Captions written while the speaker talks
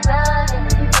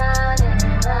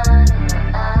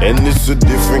And it's a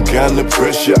different kind of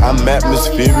pressure. I'm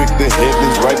atmospheric, the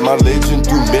heavens write my legend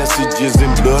through messages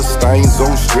and blood stains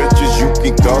on stretchers. You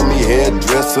can call me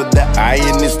hairdresser. The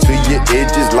iron is to your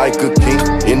edges like a king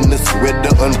in the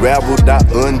sweater. Unraveled, I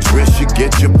undress you.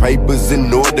 Get your papers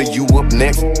in order. You up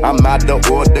next? I'm out of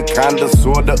order, kinda,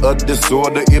 sorta, a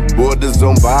disorder. It borders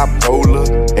on bipolar,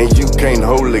 and you can't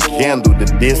hold a candle to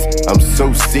this. I'm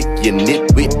so sick, you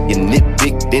nitwit, you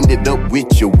nitpick, ended up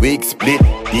with your wig split.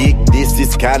 Dig this,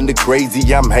 it's kinda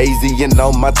crazy. I'm hazy and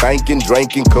on my thinking,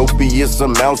 drinking copious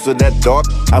amounts of that dark.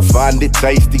 I find it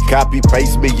tasty. Copy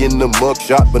paste me in the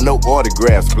mugshot, but no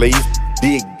autographs, please.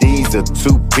 Dig these a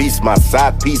two-piece, my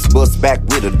side piece bust back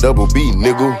with a double B,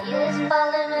 nigga.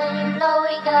 Fallin' and you know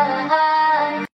we gotta hide.